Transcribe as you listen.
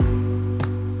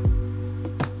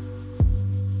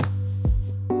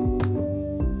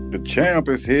champ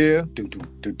is here.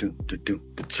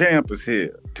 The champ is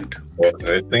here.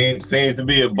 It seems to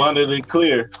be abundantly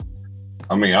clear.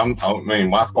 I mean,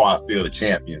 my squad's still the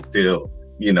champion, still,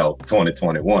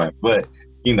 2021. But,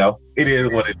 it is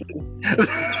what it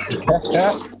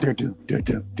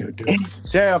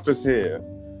is. Champ is here.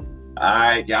 All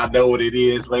right, y'all know what it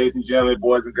is, ladies and gentlemen,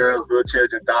 boys and girls, little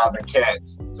children, dogs and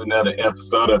cats. It's another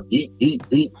episode of Eat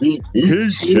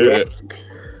Check.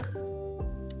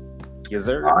 Yes,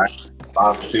 sir. All right,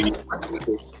 sponsor to you.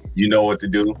 You know what to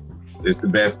do. It's the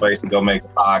best place to go make a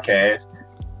podcast.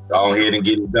 Go ahead and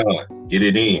get it done. Get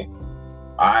it in.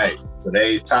 All right,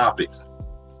 today's topics.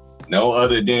 No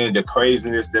other than the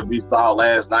craziness that we saw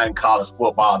last night in college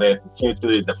football that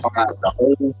potentially defines the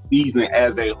whole season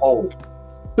as a whole.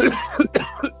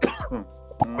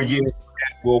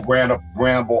 We'll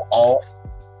ramble off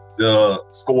the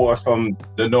scores from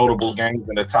the notable games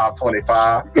in the top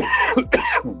 25.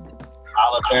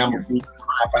 Alabama beat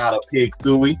out of Pig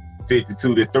Suey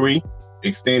 52-3,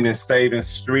 extending Saban's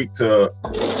streak to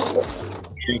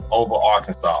over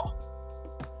Arkansas.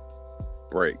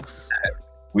 Breaks.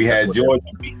 We had Georgia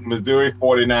beating Missouri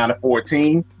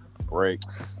 49-14.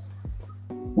 Breaks.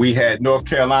 We had North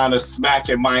Carolina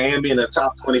smacking Miami in the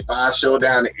top 25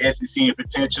 showdown, the SEC and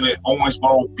potentially Orange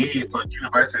Bowl bid for the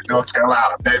University of North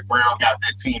Carolina. Beck Brown got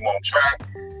that team on track.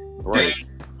 Right.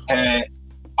 They had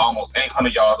almost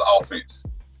 800 yards of offense.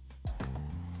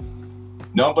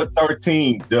 Number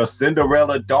 13, the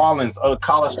Cinderella Darlings of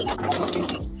college football,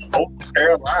 North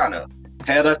Carolina,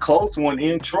 had a close one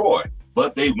in Troy,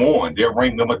 but they won. They're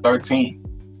ranked number 13.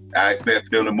 I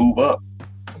expect them to move up.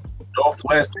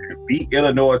 Northwestern beat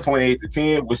Illinois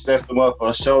 28-10, which sets them up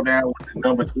for a showdown with the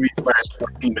number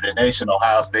 3/4 team in the nation,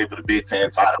 Ohio State, for the Big Ten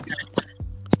title game.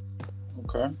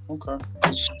 Okay.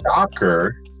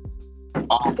 Shocker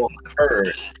almost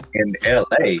occurred in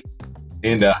LA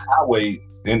in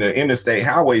the Interstate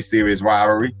Highway Series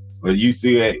rivalry, where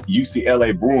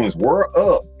UCLA Bruins were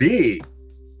up big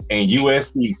and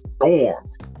USC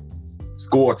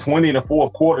scored 20 in the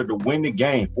fourth quarter to win the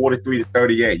game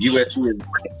 43-38. USC is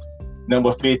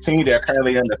number 15. They're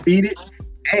currently undefeated,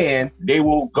 and they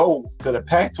will go to the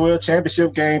Pac-12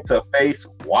 championship game to face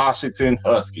Washington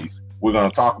Huskies. We're going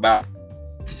to talk about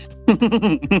that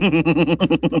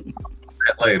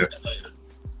later.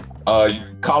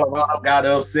 Colorado got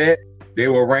upset. They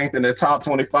were ranked in the top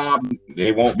 25.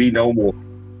 They won't be no more.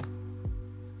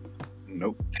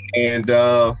 Nope. And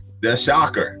the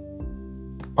shocker,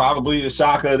 probably the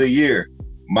shocker of the year,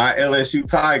 my LSU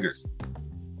Tigers.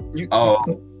 You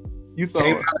saw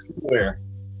came out of nowhere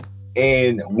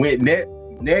and went neck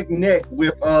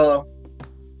with the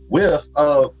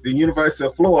University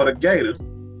of Florida Gators.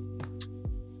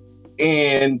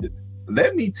 And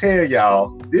let me tell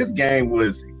y'all, this game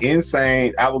was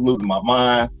insane. I was losing my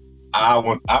mind.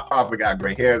 I probably got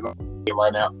gray hairs on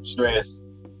right now from stress.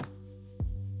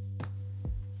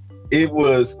 It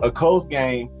was a close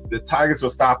game. The Tigers were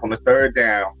stopped on the third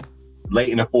down late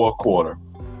in the fourth quarter.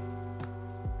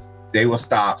 They were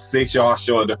stopped 6 yards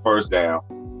short of the first down,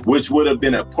 which would have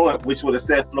been a punt, which would have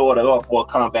set Florida up for a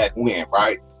comeback win,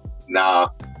 right? Nah,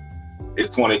 it's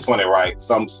 2020, right?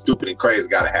 Something stupid and crazy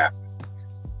got to happen.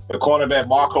 The cornerback,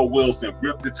 Marco Wilson,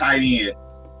 ripped the tight end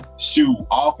shoe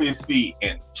off his feet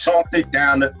and chunked it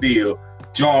down the field,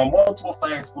 drawing multiple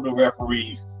flags for the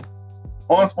referees.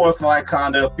 Unsportsmanlike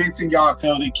conduct, 15-yard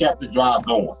penalty, kept the drive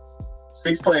going.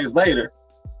 6 plays later,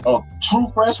 a true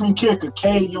freshman kicker,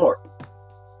 Cade York.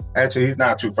 Actually, he's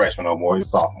not a true freshman no more. He's a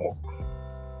sophomore.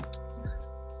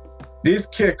 This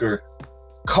kicker,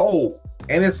 cold,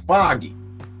 and it's foggy.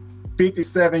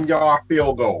 57-yard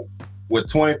field goal with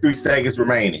 23 seconds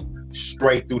remaining,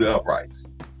 straight through the uprights.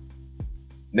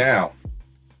 Now,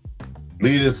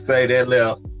 leaders say that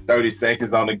left 30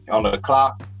 seconds on the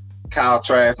clock. Kyle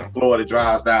Trask and Florida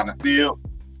drives down the field.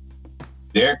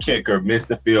 Their kicker missed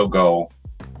the field goal,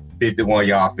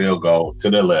 51-yard field goal to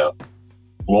the left.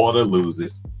 Florida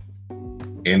loses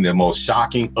in the most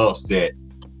shocking upset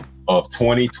of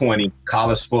 2020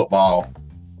 college football.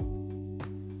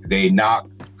 They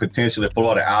knocked potentially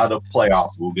Florida out of the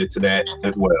playoffs. We'll get to that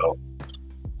as well.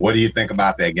 What do you think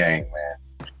about that game, man?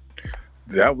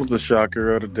 That was the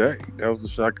shocker of the day. That was the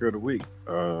shocker of the week.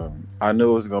 I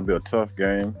knew it was going to be a tough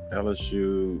game.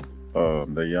 LSU,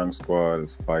 the young squad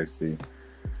is feisty.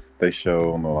 They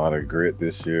showed a lot of grit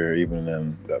this year, even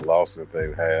in that loss that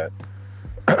they've had.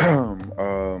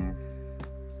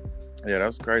 Yeah, that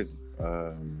was crazy.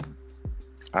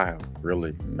 I have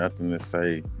really nothing to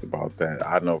say about that.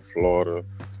 I know Florida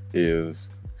is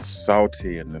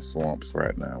salty in the swamps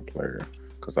right now, player,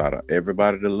 because out of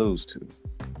everybody to lose to,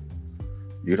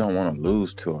 You don't want to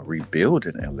lose to a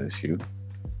rebuilding LSU.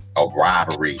 A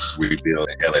rivalry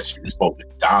rebuilding LSU is supposed to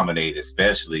dominate,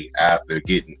 especially after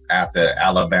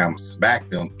Alabama smacked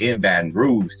them in Baton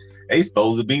Rouge. They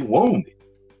supposed to be wounded.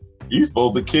 You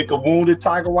supposed to kick a wounded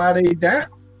tiger while they down.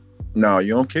 No,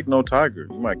 you don't kick no tiger.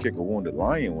 You might kick a wounded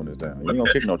lion when it's down. You don't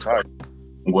kick no tiger.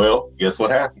 Well, guess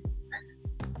what happened?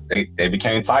 They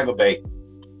became tiger bait.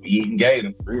 Eating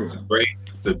gator. Great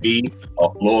to be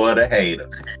a Florida hater.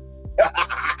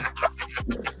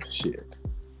 Shit.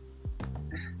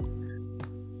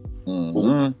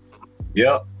 Mm-hmm.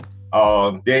 Yep.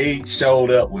 They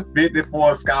showed up with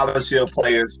 54 scholarship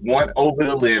players, one over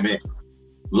the limit.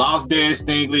 Lost Darius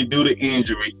Stingley due to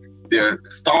injury. Their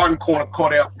starting corner,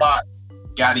 Cordell Flott,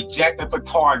 got ejected for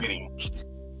targeting.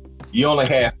 You only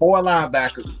had 4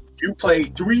 linebackers. You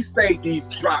played 3 safeties,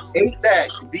 dropped 8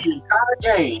 backs the entire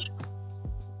game,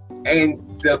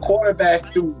 and the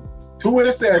quarterback threw 2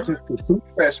 interceptions to 2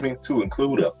 freshmen, to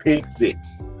include a pick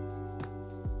 6.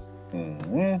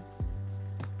 Mm-hmm.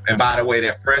 And by the way,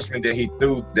 that freshman that he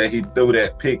threw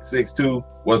that pick 6 to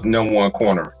was the number 1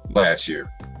 corner last year.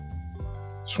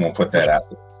 Just want to put that out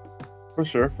there. For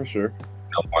sure.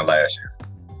 Number 1 last year.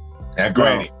 Now,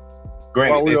 granted,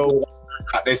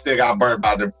 they still got burned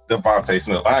by Devontae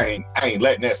Smith. I ain't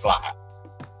letting that slide.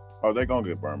 Oh, they gonna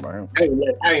get burned by him. I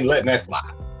ain't letting that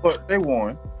slide. But they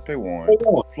won.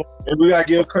 And we gotta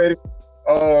give credit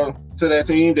to that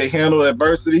team. They handled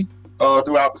adversity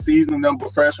throughout the season. Number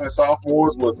of freshmen and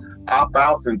sophomores with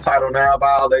opt-outs and Title IX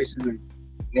violations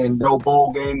and no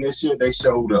bowl game this year. They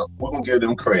showed up. We're gonna give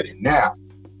them credit. Now,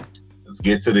 let's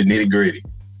get to the nitty-gritty.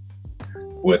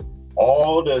 With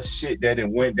all the shit that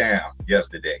went down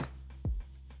yesterday,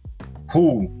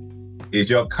 who is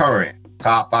your current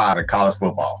top 5 in college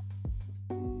football?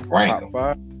 Rank them.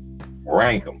 Top 5?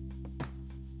 Rank them.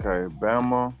 Okay,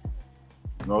 Bama,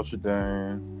 Notre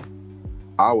Dame.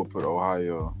 I would put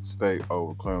Ohio State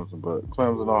over Clemson, but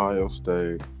Clemson, Ohio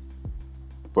State.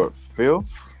 But 5th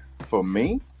for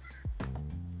me?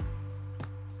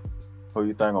 Who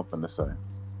you think I'm finna say?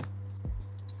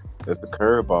 It's the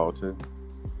curveball too.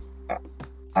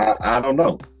 I don't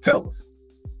know. Tell us.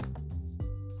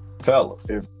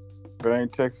 If it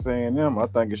ain't Texas A&M, I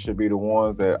think it should be the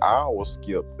ones that Iowa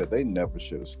skipped that they never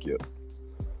should have skipped.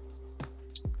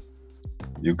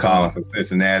 You calling for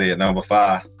Cincinnati at number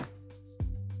 5?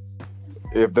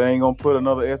 If they ain't gonna put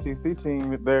another SEC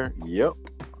team there, yep.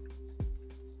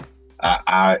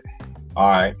 All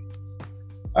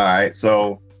right.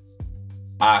 So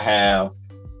I have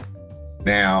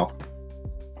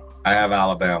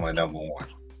Alabama at number 1.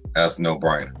 That's no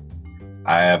brainer.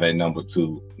 I have at number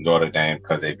 2 Notre Dame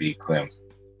because they beat Clemson.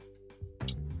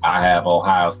 I have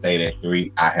Ohio State at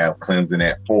 3. I have Clemson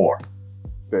at 4.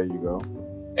 There you go.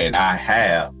 And I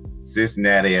have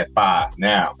Cincinnati at 5.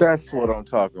 Now, that's what I'm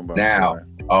talking about. Now,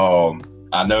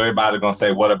 I know everybody's gonna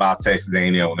say, "What about Texas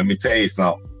A&M?" Let me tell you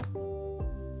something.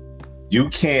 You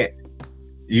can't.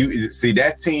 You see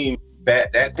that team.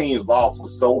 That team's loss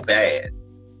was so bad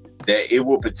that it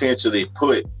will potentially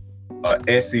put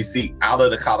SEC out of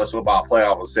the college football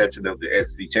playoff reception of the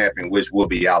SEC champion, which will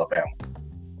be Alabama.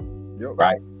 Yep.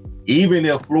 Right? Even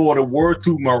if Florida were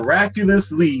to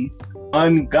miraculously,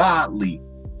 ungodly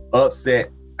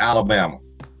upset Alabama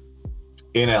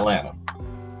in Atlanta.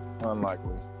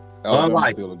 Unlikely.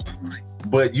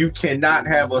 But you cannot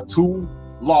have a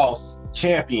 2-loss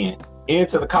champion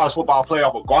into the college football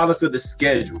playoff, regardless of the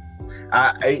schedule.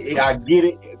 I get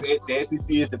it. The SEC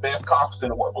is the best conference in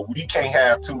the world, but we can't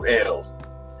have 2 L's.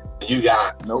 You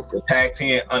got the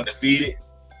Pac-10 undefeated.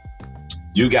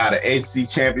 You got an SEC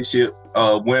championship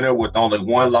winner with only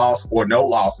 1 loss or no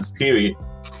losses, period.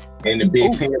 And the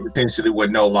Big Ten potentially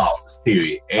with no losses,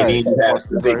 period. And then you have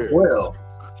the Big 12.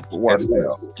 Watch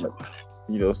this.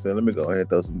 You know what I'm saying? Let me go ahead and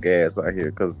throw some gas out here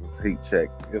because it's heat check.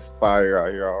 It's fire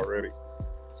out here already.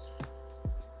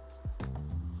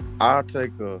 I'll take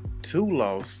a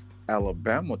 2-loss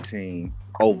Alabama team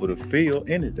over the field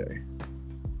any day.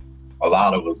 A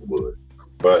lot of us would,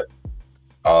 but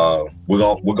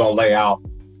we're gonna lay out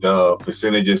the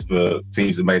percentages for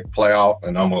teams that make the playoff,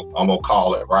 and I'm gonna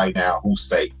call it right now. Who's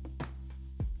safe?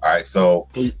 All right, so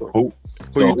who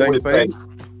is safe?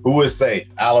 Who is safe?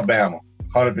 Alabama,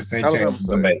 100% chance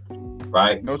to make.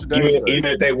 Right, even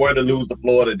if they were to lose to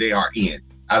Florida, they are in.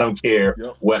 I don't care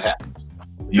what happens.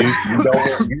 You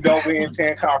don't win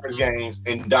 10 conference games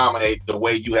and dominate the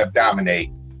way you have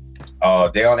dominated.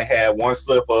 They only had 1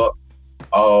 slip up,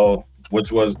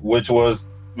 which was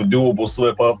a doable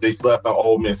slip up. They slept on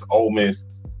Ole Miss. Ole Miss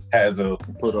has a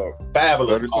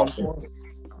fabulous offense.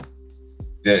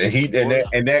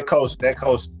 That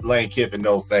coach Lane Kiffin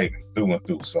knows saving through and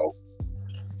through. So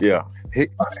Yeah,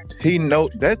 he know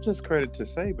that's just credit to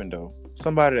Saban though.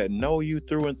 Somebody that know you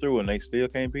through and through, and they still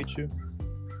can't beat you.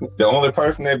 The only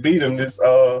person that beat him is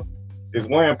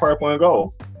wearing purple and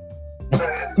gold.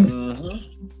 Mm-hmm.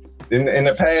 In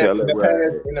the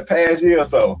past year or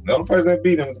so, the only person that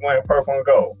beat him is wearing purple and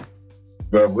gold.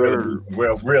 But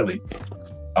really,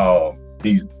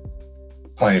 he's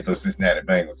playing for Cincinnati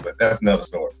Bengals, but that's another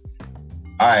story.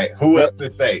 All right, who else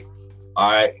is safe?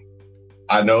 All right,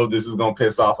 I know this is gonna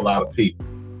piss off a lot of people.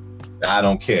 I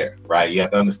don't care, right? You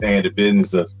have to understand the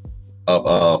business of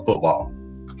football.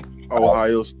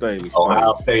 Ohio State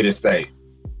is safe.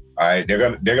 All right, they're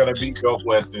gonna beat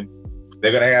Northwestern.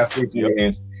 They're gonna have 6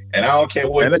 wins, and I don't care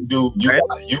what you do.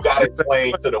 You got to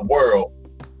explain to the world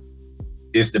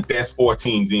it's the best 4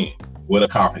 teams in with a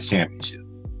conference championship.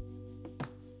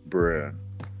 Bruh,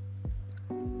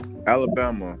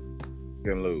 Alabama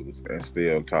can lose and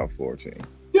still top 4 team.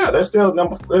 Yeah, they're still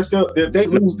if they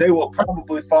lose, they will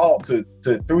probably fall to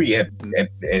 3 at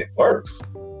worst.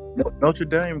 Notre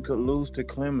Dame could lose to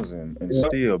Clemson and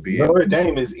still be Notre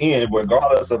Dame is in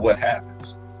regardless of what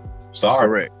happens.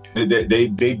 Sorry. Correct.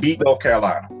 They beat North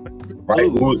Carolina, right?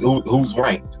 Who's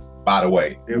ranked, by the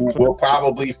way? Who will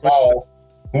probably fall?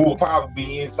 Who will probably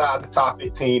be inside the top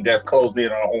 15? That's closed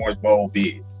in on an Orange Bowl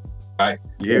bid, right?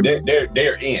 Yeah. So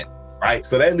they're in, right?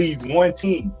 So that leaves one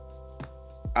team.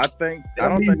 I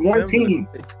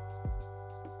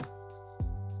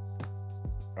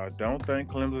don't think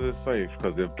Clemson is safe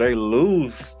because if they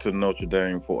lose to Notre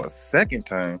Dame for a second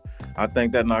time, I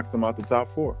think that knocks them out the top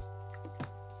 4.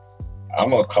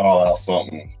 I'm gonna call out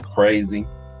something crazy.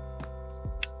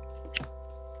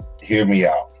 Hear me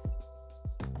out.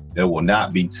 There will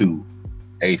not be 2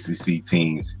 ACC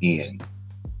teams in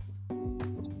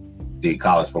the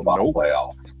college football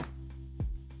playoff.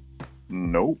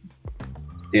 Nope.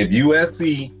 If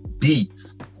USC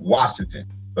beats Washington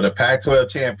for the Pac-12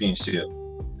 championship,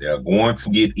 they're going to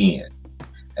get in.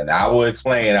 And I will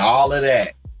explain all of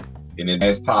that in the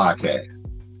next podcast.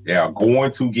 They are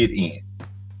going to get in.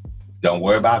 Don't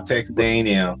worry about Texas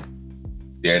A&M.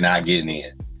 They're not getting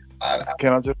in.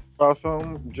 Can I just throw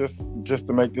something just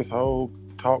to make this whole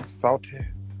talk salty?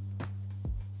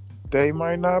 They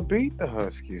might not beat the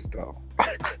Huskies though.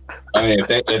 I mean, if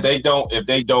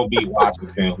they don't beat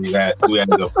Washington,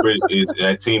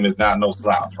 that team is not no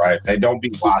slouch, right? If they don't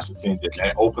beat Washington, then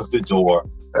that opens the door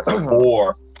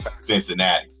for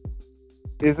Cincinnati.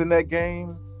 Isn't that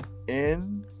game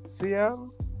in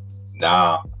Seattle?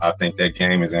 Nah, I think that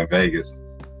game is in Vegas.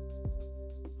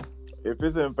 If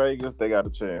it's in Vegas, they got a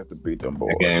chance to beat them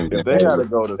boys. If they got to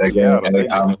go to Seattle,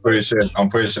 I'm pretty sure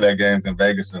that game's in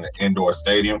Vegas in an indoor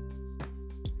stadium.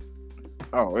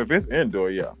 Oh, if it's indoor,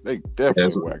 yeah, they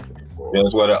definitely wax it.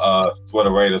 That's where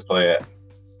the Raiders play at.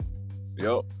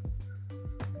 Yep,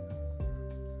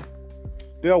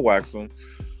 they'll wax them.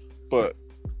 But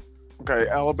okay,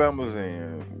 Alabama's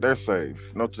in. They're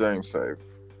safe. Notre Dame's safe.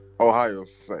 Ohio's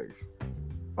safe.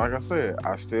 Like I said,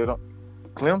 I still don't.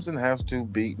 Clemson has to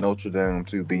beat Notre Dame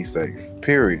to be safe.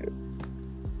 Period.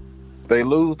 They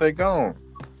lose, they gone.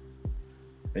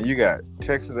 And you got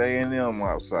Texas A&M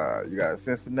outside. You got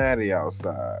Cincinnati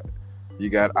outside. You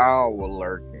got Iowa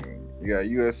lurking. You got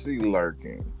USC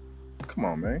lurking. Come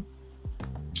on, man.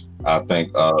 I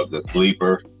think the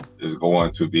sleeper is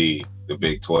going to be the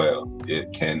Big 12.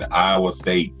 Can Iowa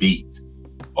State beat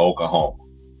Oklahoma?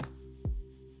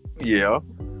 Yeah.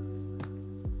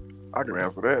 I can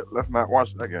answer that. Let's not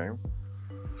watch that game.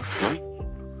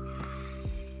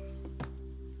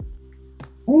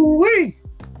 Ooh-wee.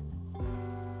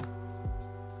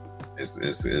 It's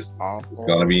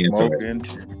gonna be interesting.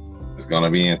 It's gonna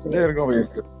be interesting. Yeah, it's gonna be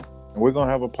interesting. We're gonna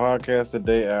have a podcast the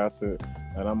day after,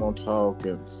 and I'm gonna talk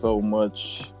so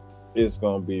much it's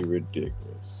gonna be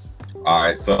ridiculous. All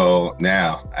right, so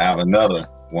now I have another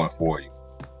one for you.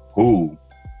 Who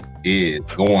is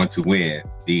going to win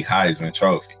the Heisman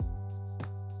Trophy?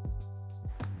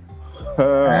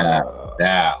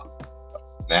 Now,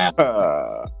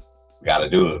 gotta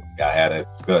do it. Gotta have that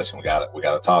discussion. We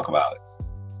gotta talk about it.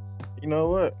 You know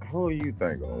what? Who you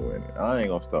think gonna win it? I ain't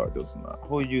gonna start this now.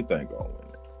 Who you think gonna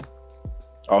win it?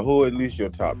 Or who at least your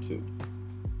top 2?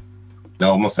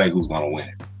 No, I'm gonna say who's gonna win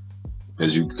it.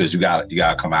 Because you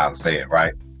gotta come out and say it,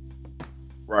 right?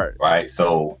 Right.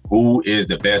 So who is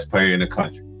the best player in the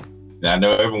country? Now I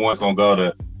know everyone's gonna go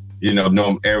to,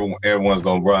 everyone's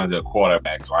gonna run the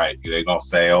quarterbacks, right? They're gonna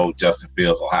say, Justin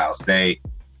Fields, Ohio State,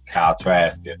 Kyle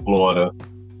Trask at Florida,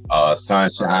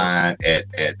 Sunshine at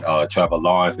Trevor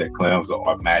Lawrence at Clemson,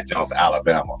 or Matt Jones,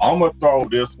 Alabama. I'm gonna throw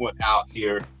this one out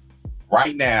here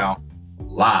right now,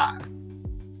 live.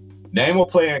 Name a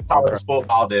player in college Okay.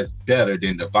 football that's better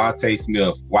than Devontae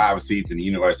Smith, wide receiver from the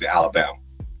University of Alabama.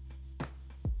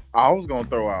 I was gonna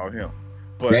throw out him,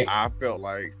 but Name, I felt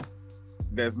like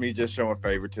that's me just showing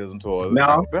favoritism towards no,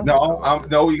 Alabama.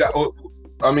 no, we got.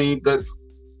 I mean, let's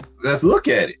look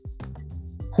at it.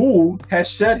 Who has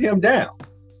shut him down?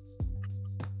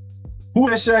 Who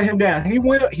has shut him down? He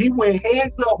went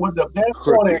hands up with the best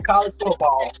corner in college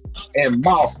football and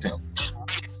moused him.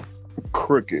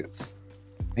 Crickets.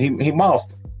 He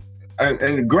moused him.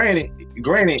 And granted,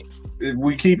 if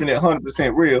we keeping it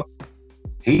 100% real,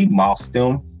 he moused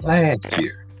him last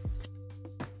year.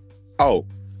 Oh,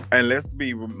 and let's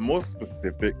be more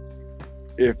specific.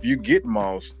 If you get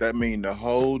moused, that means the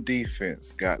whole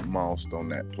defense got moused on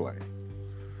that play.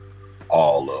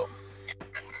 All of them.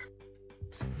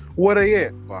 Where they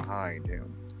at? Behind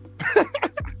him.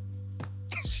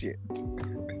 Shit.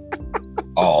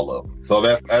 All of them. So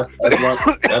let's run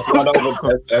over.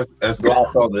 Let's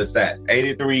gloss over the stats.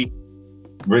 83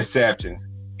 receptions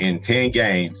in 10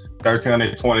 games,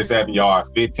 1,327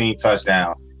 yards, 15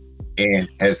 touchdowns, and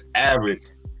has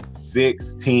averaged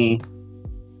 16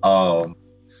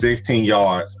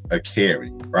 yards a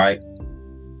carry. Right.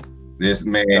 This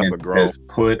man has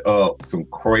put up some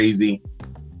crazy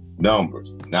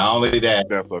numbers. Not only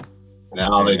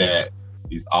that,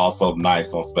 he's also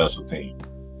nice on special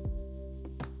teams.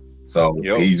 So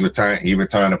he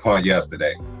returned a punt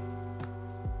yesterday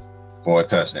for a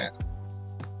touchdown.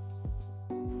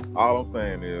 All I'm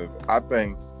saying is, I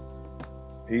think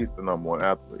he's the number one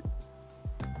athlete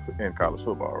in college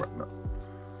football right now.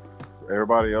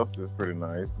 Everybody else is pretty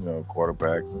nice,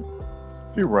 quarterbacks and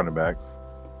a few running backs.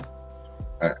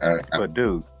 But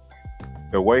dude,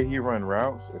 the way he run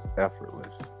routes is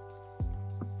effortless,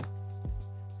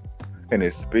 and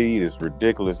his speed is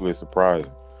ridiculously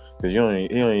surprising. Because he don't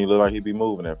even look like he be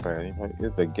moving that fast. Like,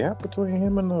 is the gap between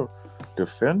him and the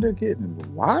defender getting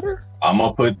wider? I'm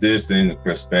gonna put this in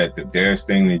perspective. Darius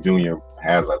Stingley Jr.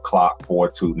 has a clock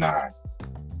 4.29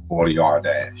 40-yard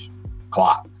dash,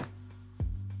 clocked.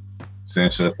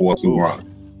 Essentially a 4.2 run.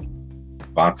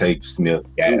 Devontae Smith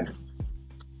gassed.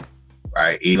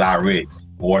 Right, Eli Ricks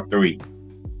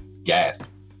 4.3 gassed.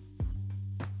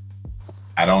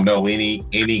 I don't know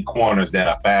any corners that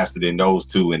are faster than those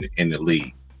two in the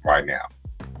league right now,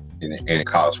 in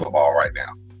college football right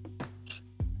now.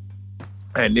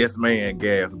 And this man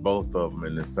gassed both of them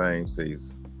in the same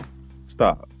season.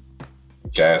 Stop.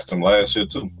 Gassed them last year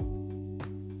too.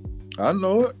 I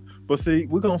know it, but see,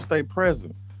 we're gonna stay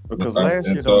present because last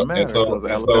year don't matter because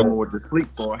Alabama would deplete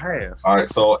for a half. All right,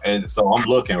 so I'm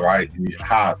looking right.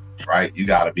 Right, you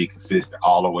got to be consistent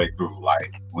all the way through.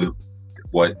 Like with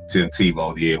what Tim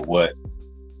Tebow did, what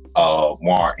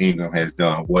Mark Ingram has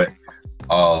done, what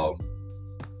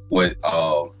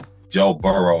Joe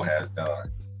Burrow has done,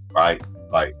 right?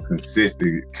 Like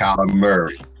consistent Kyler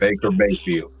Murray, Baker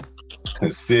Mayfield,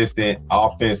 consistent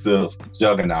offensive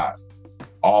juggernauts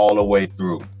all the way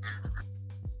through.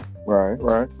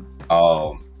 Right.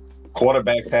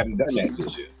 Quarterbacks haven't done that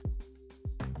this year.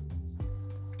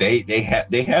 They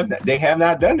have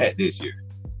not done that this year.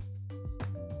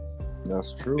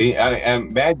 That's true.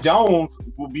 And Matt Jones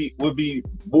would be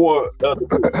more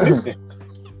consistent.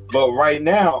 But right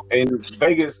now, and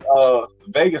Vegas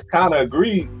kind of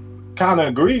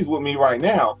agrees with me right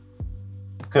now,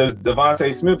 because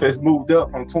Devontae Smith has moved up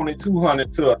from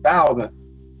 2,200 to 1,000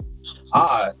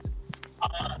 odds,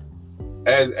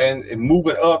 and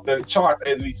moving up the charts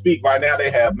as we speak. Right now,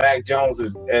 they have Mac Jones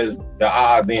as the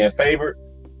odds-in favorite,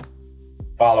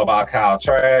 followed by Kyle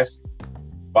Trask,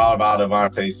 followed by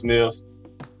Devontae Smith,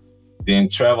 then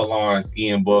Trevor Lawrence,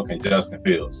 Ian Book, and Justin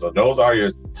Fields. So those are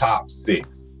your top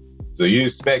 6. So you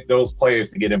expect those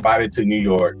players to get invited to New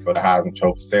York for the Heisman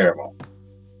Trophy ceremony.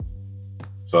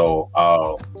 So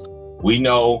we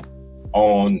know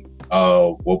on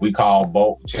what we call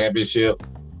Bowl Championship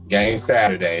game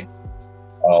Saturday,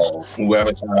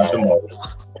 whoever times the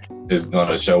most is going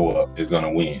to show up, is going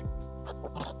to win.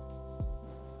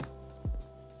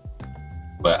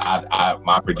 But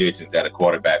my prediction is that a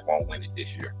quarterback won't win it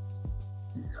this year.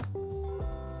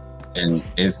 And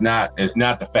it's not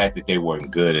the fact that they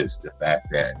weren't good, it's the fact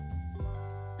that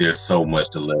there's so much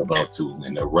to live up to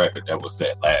in the record that was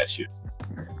set last year.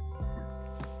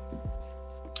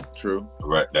 True.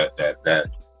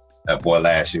 That boy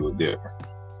last year was different.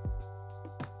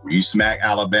 When you smack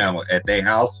Alabama at their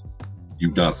house,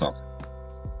 you've done something.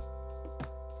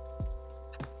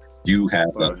 You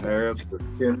have done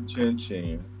something.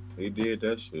 Chin. He did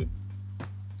that shit.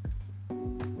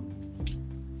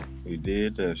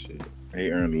 He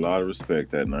earned a lot of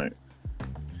respect that night.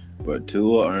 But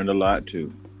Tua earned a lot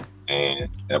too. And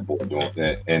that boy doing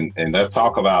that. And let's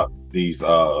talk about these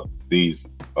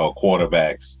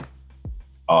quarterbacks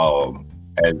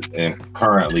as in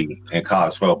currently in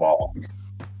college football.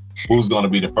 Who's going to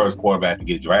be the first quarterback to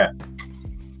get drafted?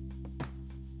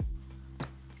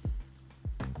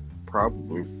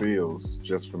 Probably Fields,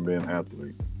 just from being an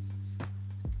athlete.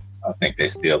 I think they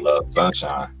still love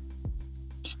Sunshine.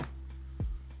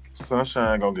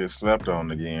 Sunshine gonna get slept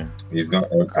on again. He's gonna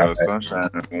because Sunshine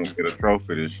won't get a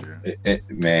trophy this year.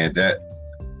 Man, that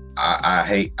I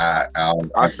hate.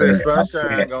 I said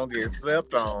Sunshine gonna get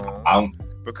slept on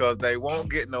because they won't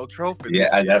get no trophy.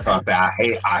 Yeah, that's what I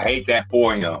say. I hate that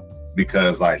for him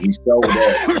because like he showed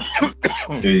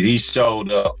up. He showed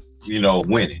up,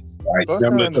 winning. Right,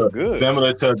 similar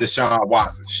to Deshaun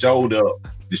Watson, showed up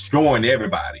destroying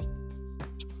everybody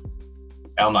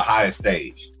on the highest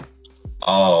stage.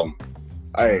 Hey,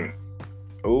 I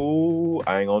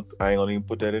ain't gonna even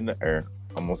put that in the air.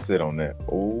 I'm gonna sit on that.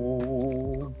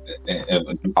 Ooh,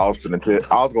 I was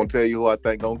gonna tell you who I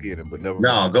think gonna get him, but never.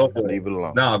 No, go for it. Leave it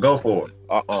alone. No, go for it.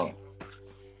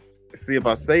 See, if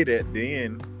I say that,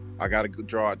 then I gotta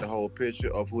draw out the whole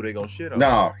picture of who they gonna shit on.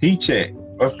 No, he checked.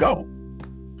 Let's go.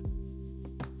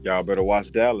 Y'all better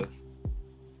watch Dallas.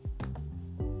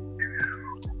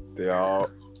 They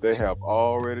have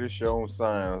already shown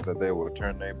signs that they will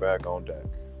turn their back on Dak.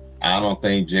 I don't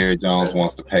think Jerry Jones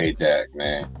wants to pay Dak,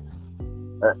 man.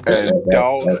 And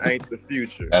dogs ain't the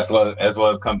future. That's what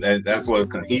it comes. That's what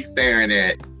he's staring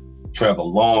at. Trevor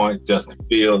Lawrence, Justin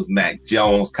Fields, Mac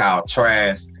Jones, Kyle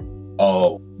Trask,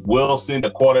 Wilson, the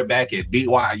quarterback at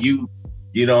BYU.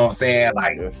 You know what I'm saying?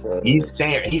 Like he's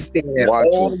staring at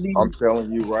all these. I'm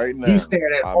telling you right now. He's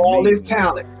staring at all this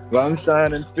talent.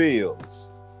 Sunshine and Fields.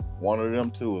 One of them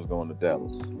two is going to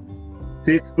Dallas.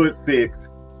 6'6",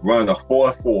 runs a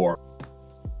 4.4,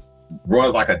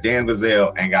 runs like a damn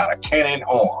gazelle, and got a cannon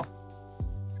arm.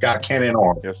 He's got a cannon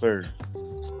arm. Yes, sir.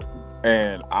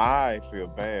 And I feel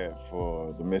bad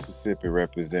for the Mississippi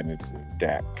representative,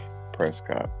 Dak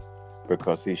Prescott,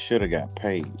 because he should have got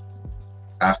paid.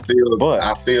 I feel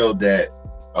that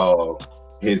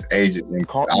his agent.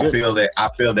 I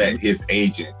feel that his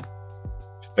agent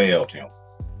failed him.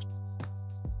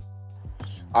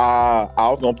 I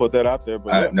was gonna put that out there,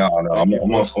 but no, I'm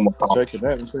gonna checking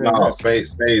that and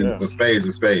saying spades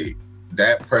a spade.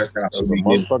 That Prescott should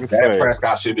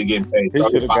be getting paid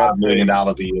 $35 million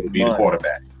a year to be the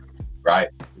quarterback, right?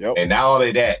 Yep. And not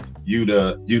only that, you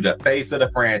the face of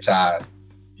the franchise.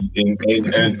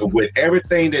 And with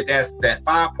everything that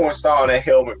 5-point star on that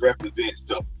helmet represents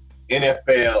to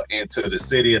NFL and to the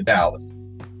city of Dallas,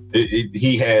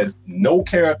 he has no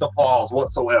character flaws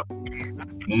whatsoever,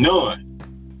 none.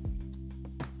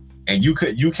 And you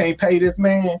can't pay this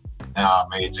man? Nah,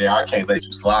 man, JR, I can't let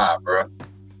you slide, bro.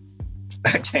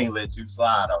 I can't let you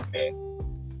slide on that.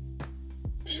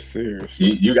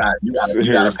 Seriously, you gotta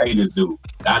pay this dude.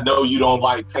 I know you don't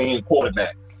like paying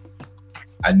quarterbacks.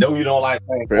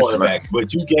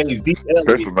 But you gave Zeke Elliott,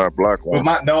 especially not black ones.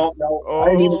 I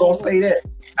ain't even gonna say that.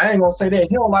 I ain't gonna say that.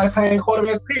 He don't like paying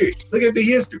quarterbacks. Period. Look at the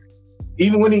history.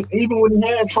 Even when he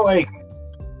had Troy Aikman,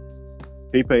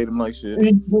 he paid him like shit.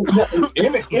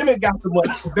 Emmett got the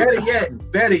money.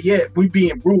 Better yet, we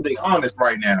being brutally honest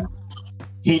right now.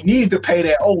 He needs to pay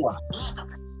that O-line.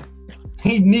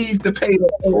 He needs to pay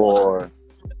that O-line.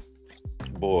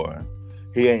 Boy.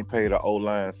 He ain't paid the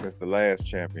O-line since the last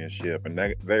championship, and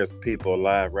there's people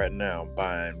alive right now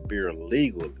buying beer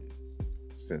legally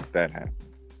since that happened.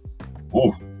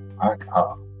 Ooh,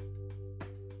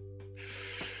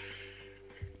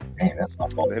 man, that's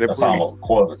almost a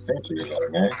quarter of a century ago,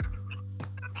 man.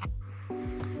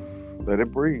 Let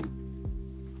it breathe.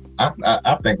 I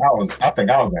think I was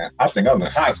in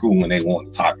high school when they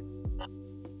wanted to talk.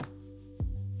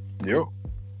 Yep.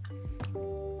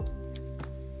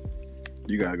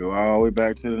 You gotta go all the way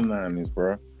back to the 90s,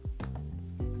 bro.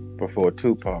 Before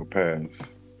Tupac passed.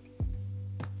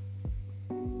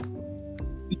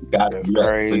 You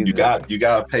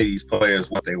gotta pay these players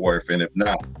what they're worth, and if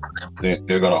not,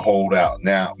 they're gonna hold out.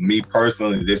 Now, me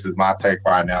personally, this is my take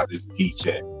right now. This is heat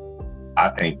check. I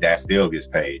think that still gets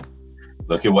paid.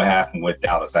 Look at what happened with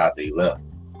Dallas after he left.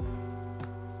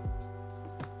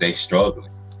 They struggling.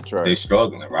 Right. They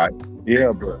struggling, right?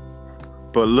 Yeah,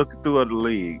 but look through the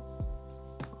league.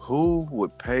 Who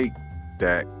would pay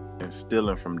Dak and steal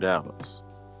him from Dallas?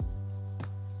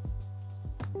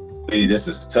 See, this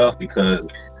is tough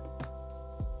because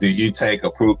do you take a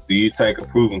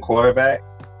proven quarterback,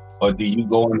 or do you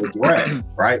go in the draft,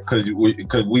 right?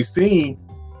 Because we've seen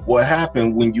what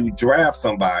happened when you draft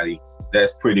somebody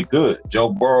that's pretty good. Joe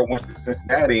Burrow went to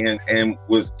Cincinnati and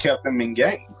was kept them in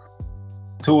games.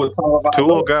 Tua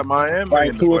Tua got Miami right,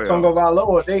 in the Tua playoffs.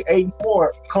 Tagovailoa, they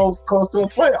 8-4, close to the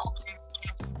playoffs.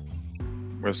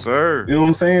 Yes, sir. You know what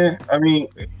I'm saying? I mean,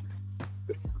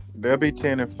 they'll be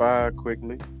 10-5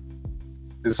 quickly.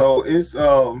 So it's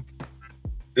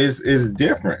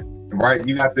different, right?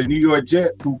 You got the New York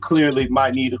Jets, who clearly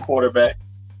might need a quarterback,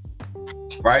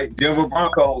 right? Denver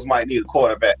Broncos might need a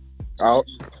quarterback. I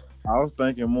was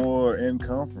thinking more in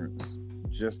conference,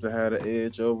 just to have an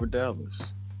edge over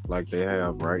Dallas, like they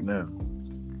have right now.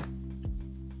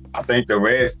 I think the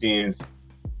Redskins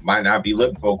might not be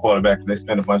looking for a quarterback because they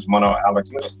spent a bunch of money on Alex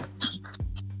Smith.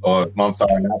 Or I'm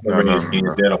sorry, not the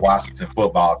Redskins, they're the Washington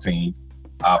football team.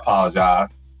 I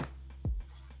apologize.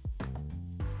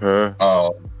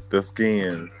 The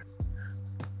Skins.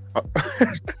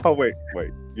 Oh wait,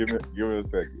 give me a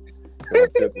second. I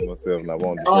tested myself and I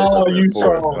wanted to you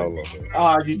trolling.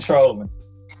 You trolling.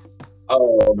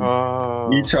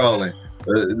 You trolling.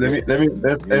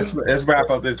 Let's wrap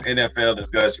up this NFL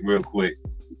discussion real quick.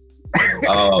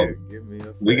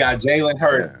 We got Jalen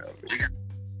Hurts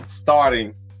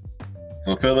starting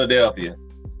for Philadelphia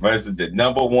versus the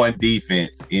number one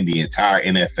defense in the entire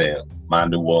NFL, my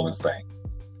New Orleans Saints.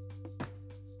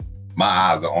 My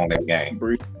eyes are on that game.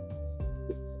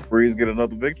 Breeze get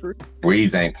another victory?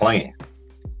 Breeze ain't playing.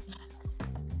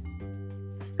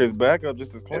 His backup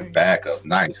just as clean. His backup,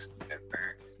 nice.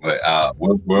 But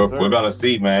we're gonna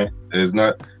see, man. There's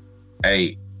not.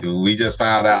 Hey, we just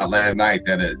found out last night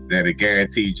that a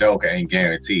guaranteed joker ain't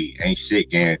guaranteed. Ain't shit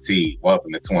guaranteed.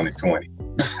 Welcome to 2020.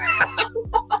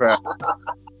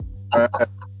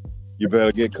 You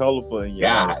better get colorful in your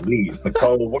life. It's the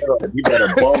cold world. You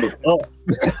better bundle up.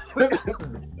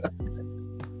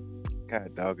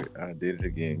 God dog it. I did it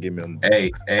again. Give me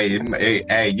a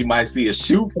Hey, you might see a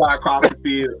shoe fly across the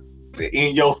field to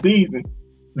end your season.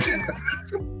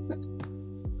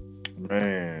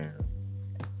 Man.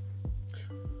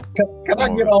 Can I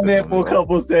get on that for a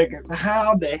couple of seconds?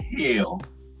 How the hell?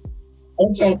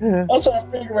 I'm trying to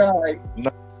figure out, like,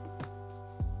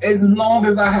 as long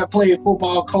as I have played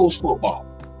football, coached football,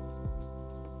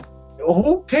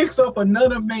 who picks up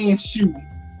another man's shoe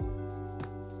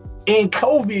in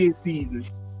COVID season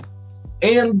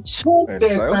and chucks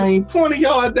that thing 20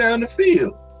 yards down the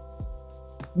field?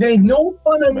 There's no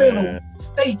fundamental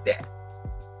state that.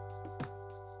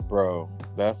 Bro,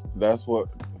 that's what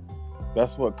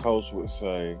coach would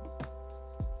say.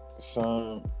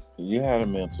 Son, you had a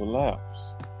mental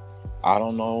lapse. I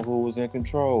don't know who was in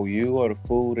control, you or the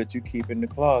fool that you keep in the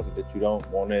closet that you don't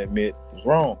want to admit was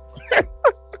wrong.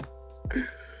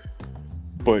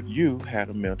 But you had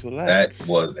a mental lapse. That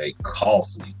was a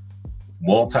costly,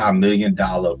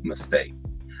 multi-million-dollar mistake.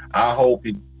 I hope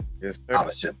he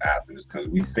scholarship after this, because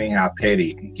we've seen how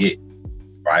petty it can get,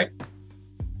 right?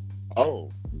 Oh,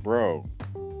 bro.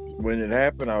 When it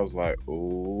happened, I was like,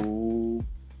 ooh.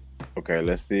 Okay,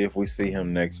 let's see if we see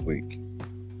him next week.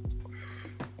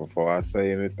 Before I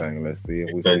say anything, let's see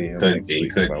if we see him next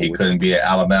week. He couldn't be at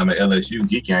Alabama, LSU.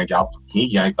 He yanked off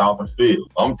the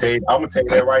field. I'm gonna tell you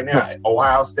that right now.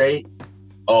 Ohio State,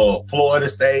 Florida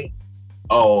State,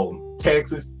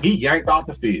 Texas, he yanked off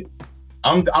the field.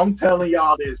 I'm telling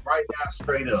y'all this right now,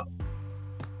 straight up.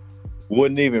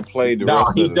 Wouldn't even play the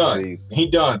rest of the season. He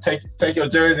done. Take your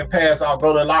jersey and pass off.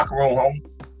 Go to the locker room, homie.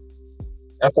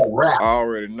 That's a wrap. I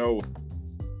already know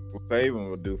what Saban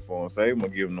would do for him. Saban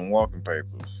would give him the walking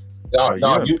papers.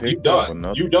 No, you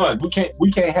done. You done.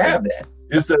 We can't have that.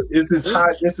 This is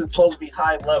supposed to be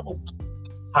high level game.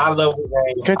 High level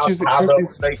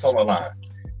stakes on the line.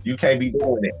 You can't be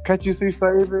doing it. Can't you see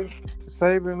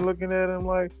Saban looking at him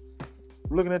like,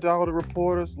 looking at all the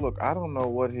reporters? Look, I don't know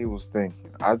what he was thinking.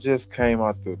 I just came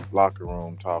out the locker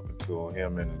room talking to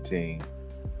him and the team,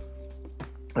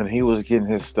 and he was getting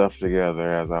his stuff together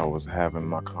as I was having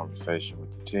my conversation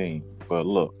with the team. But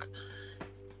look,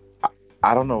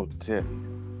 I don't know what to tell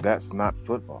you. That's not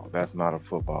football. That's not a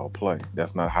football play.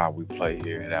 That's not how we play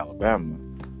here at Alabama.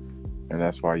 And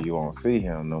that's why you won't see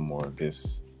him no more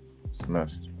this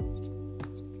semester.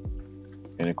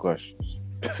 Any questions?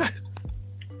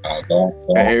 Go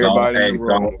on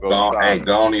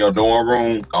in your dorm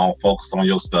room. Go focus on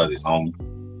your studies, homie.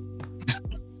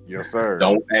 Yes, sir.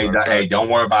 Don't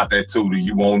worry about that tutor.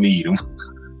 You won't need them.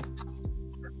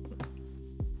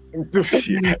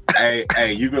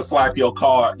 hey, you can swipe your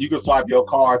card. You can swipe your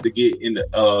card to get in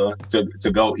the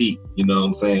to go eat. You know what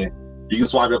I'm saying? You can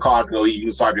swipe your card to go eat. You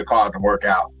can swipe your card to work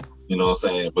out. You know what I'm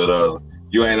saying? But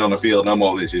you ain't on the field no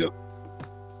more this year.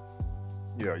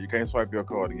 Yeah, you can't swipe your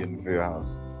card to get in the field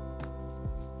house.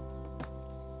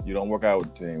 You don't work out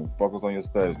with the team. Focus on your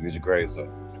studies. Get your grades up.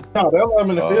 No, they'll let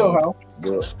him in the field house.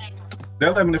 They'll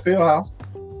let him in the field house.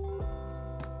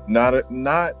 Not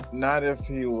if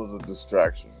he was a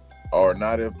distraction, or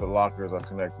not if the lockers are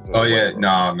connected to the Oh yeah, weight room.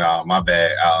 no, my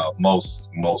bad. Most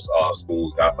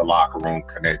schools got the locker room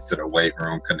connected to the weight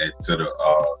room, connected to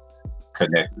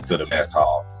the mess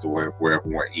hall, to where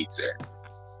everyone eats at.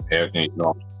 Everything,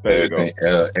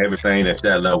 everything at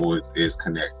that level is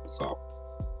connected. So,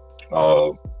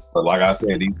 but like I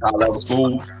said, these high level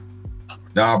schools,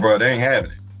 nah, bro, they ain't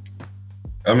having it.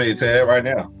 I'm gonna tell you right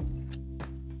now.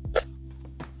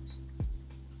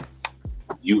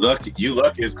 You lucky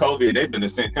it's COVID. They've been to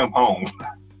send him home.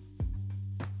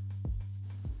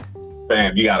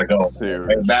 Bam, you gotta go.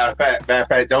 Hey, matter of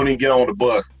fact, don't even get on the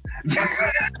bus.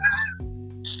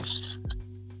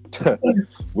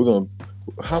 We're gonna.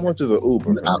 How much is an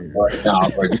Uber? Nah, bro, you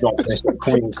gonna finish the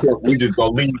Queen Cook. We just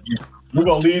gonna leave you. We're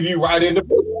gonna leave you right in the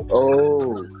book.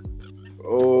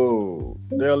 Oh,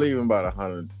 they'll leave him about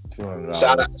 $100, $200.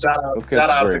 Shout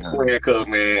out to Queen Cook,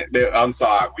 man. I'm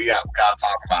sorry, we gotta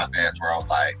talk about that, bro.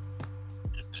 Like,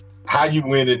 how you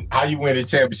win a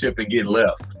championship and get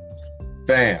left?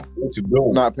 Fam, what you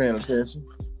doing? Not paying attention.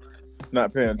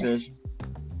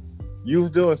 You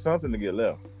was doing something to get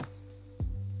left.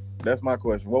 That's my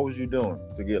question. What was you doing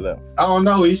to get left? I don't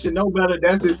know. He should know better.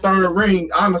 That's his third ring,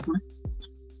 honestly.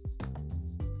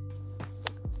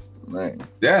 Man.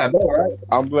 Yeah, I know, right?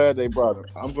 I'm glad they brought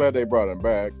him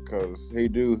back, because he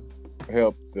do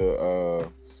help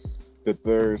the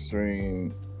third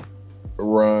string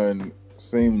run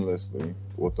seamlessly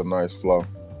with a nice flow.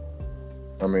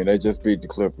 I mean, they just beat the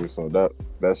Clippers, so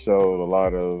that showed a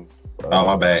lot of. Oh,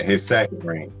 my bad. His second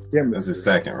ring. That's his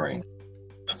second ring.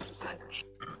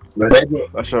 But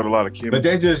that showed a lot of chemistry. But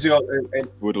they just and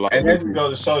that just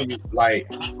goes to show you, like,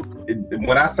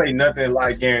 when I say nothing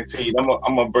like guaranteed, I'm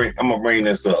gonna bring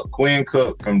this up. Quinn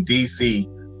Cook from DC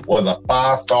was a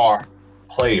 5-star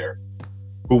player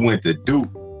who went to Duke,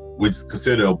 which is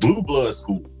considered a blue blood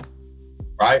school,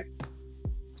 right?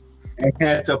 And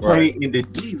had to play in the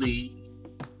G League.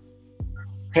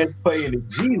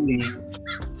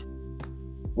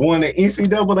 Won the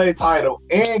NCAA title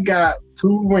and got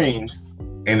 2 rings,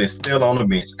 and is still on the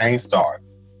bench. Ain't starting.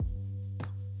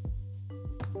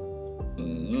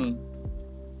 Mm-hmm.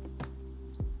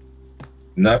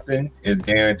 Nothing is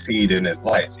guaranteed in this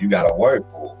life. You gotta work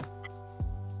for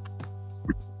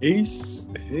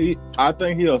it. I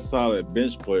think he's a solid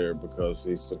bench player because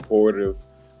he's supportive.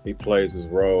 He plays his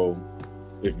role.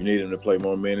 If you need him to play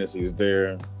more minutes, he's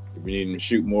there. If you need him to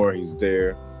shoot more, he's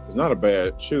there. He's not a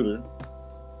bad shooter.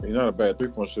 He's not a bad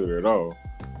 3-point shooter at all.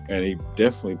 And he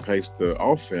definitely paced the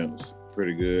offense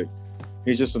pretty good.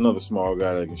 He's just another small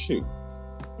guy that can shoot.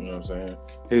 You know what I'm saying?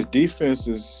 His defense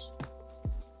is,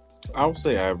 I would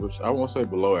say average. I won't say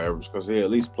below average because he at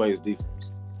least plays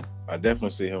defense. I definitely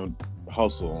see him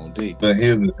hustle on D. But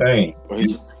here's the thing. But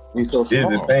he's so small. Here's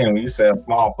the thing. When you say a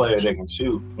small player that can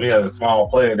shoot, we have a small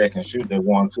player that can shoot that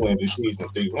won 2 MVPs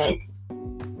and 3 rings.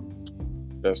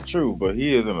 That's true, but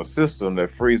he is in a system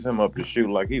that frees him up to shoot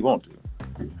like he wants to.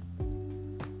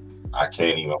 I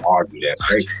can't even argue that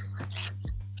statement.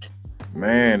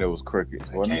 Man, it was crickets.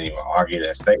 I can't even argue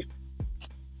that statement.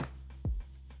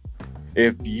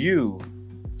 If you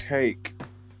take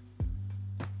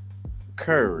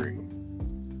Curry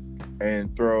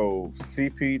and throw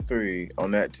CP3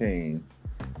 on that team,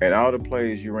 and all the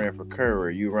plays you ran for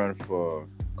Curry, you run for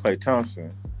Klay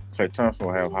Thompson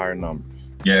will have higher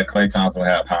numbers. Yeah, Klay Thompson will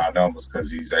have higher numbers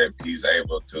because he's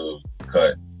able to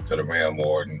cut to the rim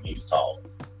more than he's tall.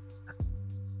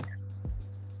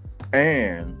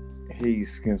 And he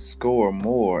can score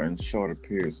more in shorter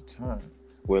periods of time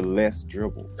with less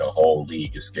dribble. The whole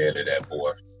league is scared of that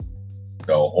boy.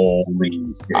 The whole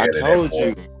league is scared of that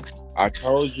boy. I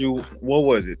told you, what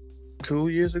was it, 2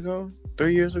 years ago?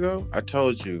 3 years ago? I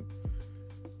told you,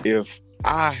 if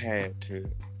I had to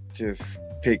just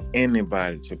pick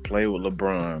anybody to play with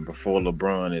LeBron before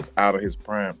LeBron is out of his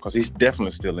prime, because he's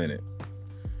definitely still in it.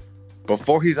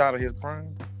 Before he's out of his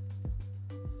prime,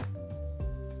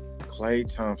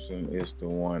 Klay Thompson is the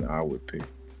one I would pick.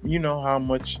 You know how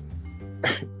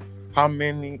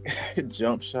many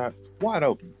jump shots wide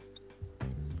open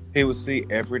he would see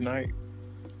every night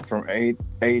from AD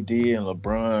and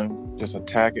LeBron just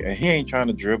attacking, and he ain't trying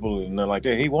to dribble and nothing like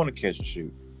that. He want to catch and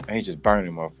shoot, and he just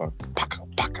burning motherfuckers.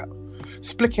 Back up,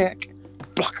 split cack,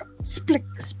 block up,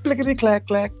 splickety clack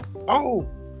clack. Oh,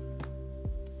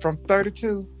 from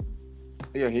 32.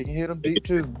 Yeah, he can hit them deep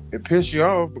too. It pisses you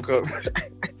off because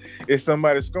it's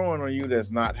somebody scoring on you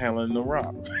that's not handling the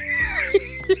rock.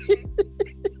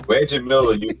 Reggie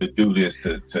Miller used to do this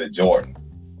to Jordan,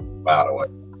 by the way.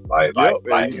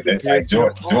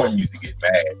 Jordan used to get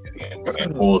mad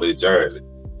and pull his jersey.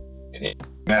 And it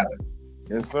didn't matter.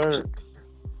 Yes, sir.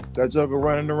 That joker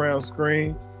running around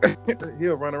screen.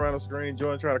 He'll run around the screen.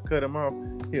 Jordan try to cut him off.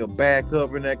 He'll back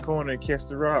up in that corner and catch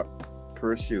the rock.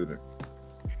 Per shooter.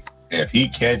 If he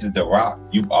catches the rock,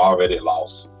 you've already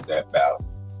lost that battle.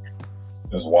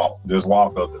 Just walk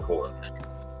up the court.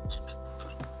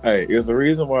 Hey, it's the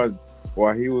reason why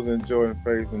he was in Jordan's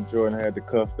face and Jordan had to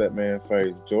cuff that man's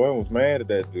face. Jordan was mad at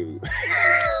that dude.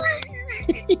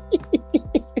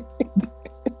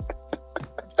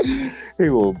 He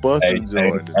was busting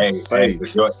Jordan.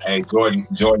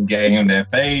 Jordan gave him that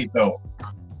fade though.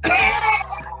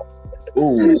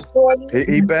 Ooh,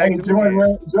 he bagged him.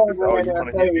 Jordan You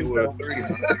want to hit me with a 3,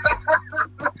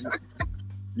 huh?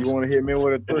 You want to hit me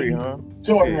with a 3, huh?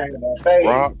 Jordan ran that fade.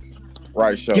 Rock,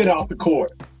 right shoulder. Get off the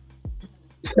court.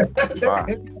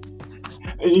 Bye.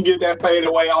 And you get that fade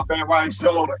away off that right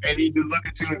shoulder, and he just look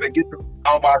at you and say, "Get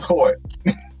on my court."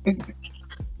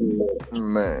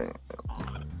 Man,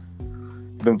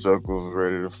 them jokers was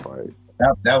ready to fight.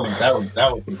 That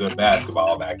was some good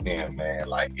basketball back then, man.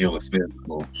 Like it was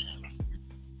physical.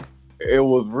 It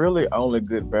was really only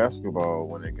good basketball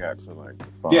when it got to like the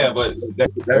finals. Yeah, but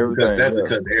that's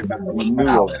because everybody was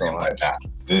fouling and whatnot.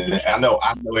 I know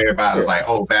everybody's like,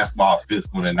 "Oh, basketball is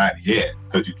physical tonight." Yeah,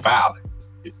 because you fouling.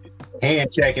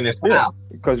 Hand checking is foul.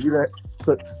 Because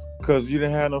you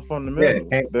didn't have no fundamentals.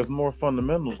 Yeah, there's more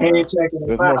fundamentals. Hand checking is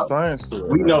There's foul. more science to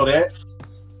it. We know that.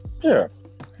 Yeah,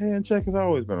 hand check has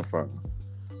always been a foul.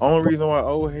 Only reason why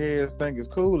old heads think it's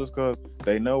cool is because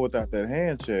they know without that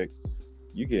hand check,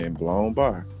 you getting blown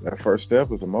by. That first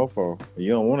step is a mofo.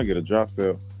 You don't want to get a drop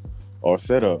step or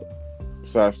set up.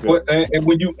 Side step. And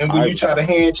when you try to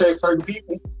hand check certain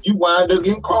people, you wind up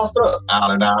getting crossed up.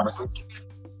 Allen Iverson.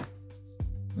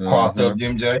 Crossed up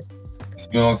MJ.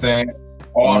 You know what I'm saying?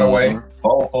 All the way.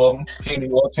 Both of them. Kenny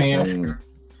or Tim.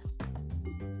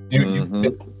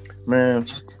 Man,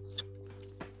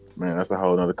 that's a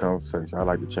whole nother conversation. I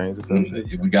like to change the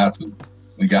subject. We got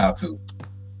to.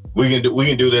 We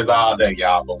can do this all day,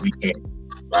 y'all, but we can't.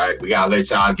 Right? We gotta let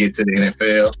y'all get to the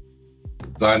NFL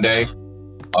Sunday.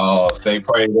 Stay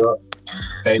prayed up,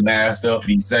 stay masked up,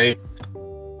 be safe.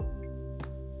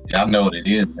 Y'all know what it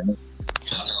is, man.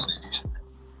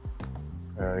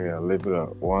 Hell yeah, live it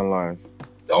up. One life.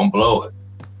 Don't blow it.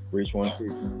 Reach one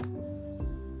season.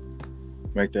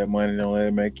 Make that money, don't let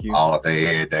it make you. All day,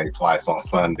 every day, twice on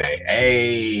Sunday.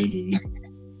 Hey.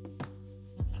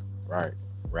 Right.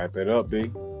 Wrap it up,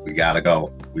 B. We gotta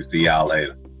go. We see y'all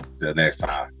later. Till next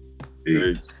time.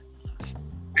 Peace.